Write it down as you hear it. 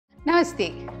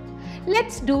Namaste.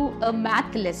 Let's do a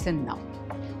math lesson now.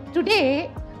 Today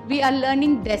we are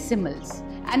learning decimals,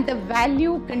 and the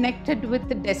value connected with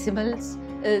the decimals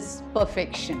is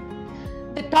perfection.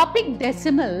 The topic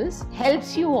decimals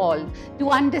helps you all to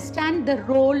understand the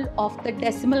role of the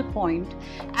decimal point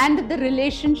and the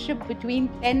relationship between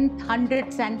tenths,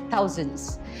 hundreds and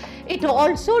thousands. It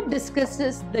also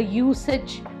discusses the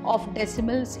usage of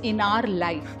decimals in our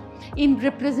life in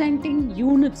representing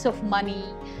units of money,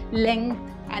 length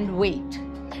and weight.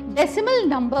 Decimal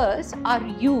numbers are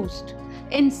used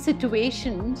in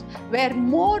situations where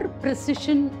more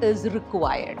precision is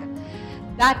required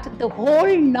that the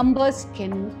whole numbers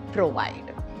can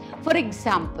provide. For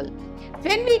example,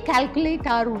 when we calculate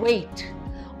our weight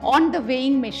on the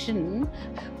weighing machine,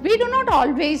 we do not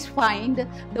always find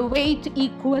the weight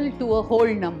equal to a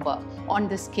whole number on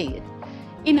the scale.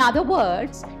 In other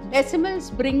words,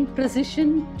 decimals bring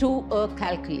precision to a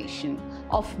calculation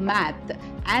of math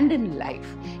and in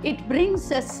life. It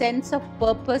brings a sense of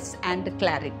purpose and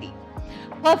clarity.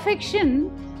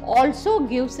 Perfection also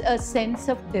gives a sense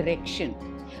of direction,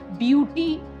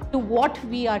 beauty to what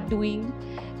we are doing,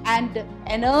 and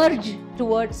an urge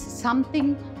towards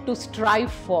something to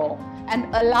strive for, and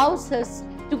allows us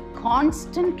to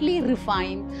constantly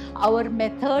refine our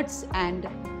methods and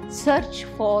search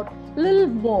for a little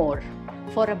more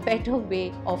for a better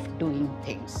way of doing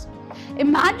things.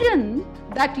 Imagine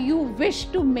that you wish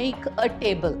to make a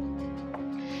table.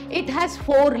 It has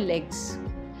 4 legs.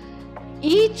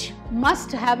 Each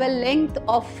must have a length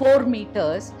of 4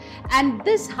 meters, and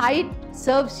this height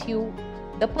serves you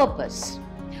the purpose.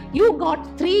 You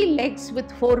got 3 legs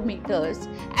with 4 meters,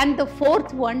 and the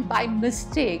 4th one by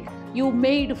mistake you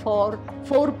made for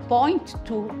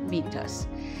 4.2 meters.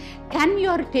 Can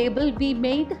your table be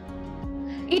made?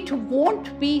 It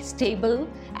won't be stable,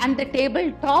 and the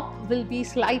tabletop will be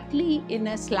slightly in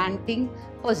a slanting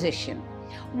position.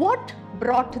 What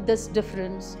brought this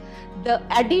difference? The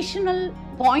additional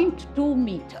 0.2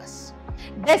 meters.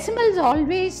 Decimals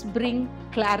always bring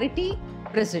clarity,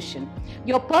 precision.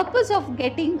 Your purpose of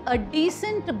getting a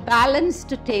decent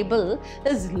balanced table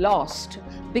is lost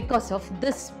because of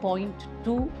this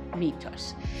 0.2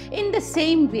 meters. In the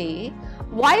same way,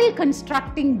 while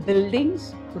constructing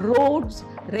buildings, roads,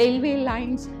 railway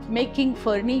lines, making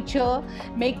furniture,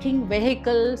 making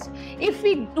vehicles, if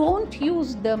we don't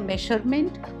use the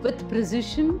measurement with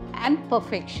precision and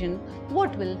perfection,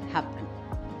 what will happen?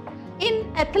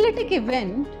 In athletic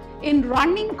event, in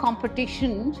running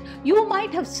competitions, you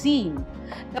might have seen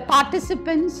the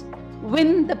participants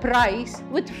win the prize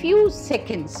with few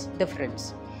seconds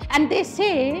difference. And they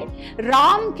say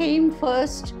Ram came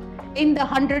first in the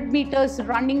 100 meters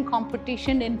running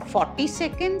competition in 40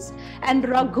 seconds, and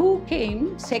Raghu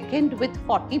came second with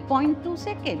 40.2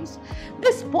 seconds.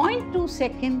 This 0.2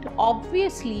 second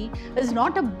obviously is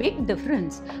not a big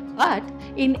difference, but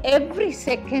in every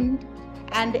second,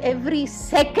 and every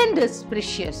second is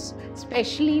precious,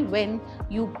 especially when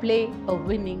you play a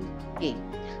winning game.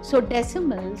 So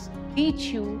decimals teach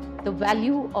you the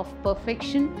value of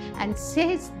perfection and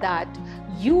says that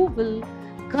you will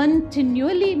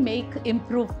continually make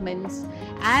improvements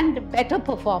and better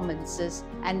performances,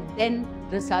 and then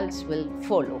results will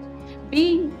follow.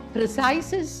 Being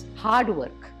precise is hard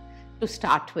work to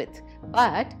start with,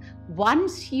 but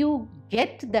once you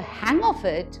get the hang of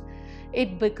it,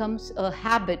 it becomes a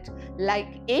habit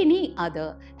like any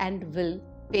other and will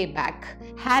pay back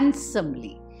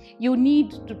handsomely. You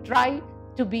need to try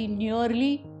to be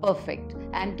nearly perfect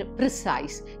and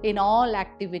precise in all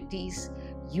activities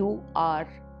you are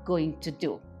going to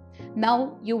do.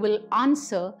 Now you will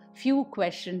answer few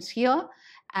questions here,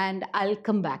 and I'll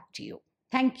come back to you.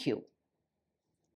 Thank you.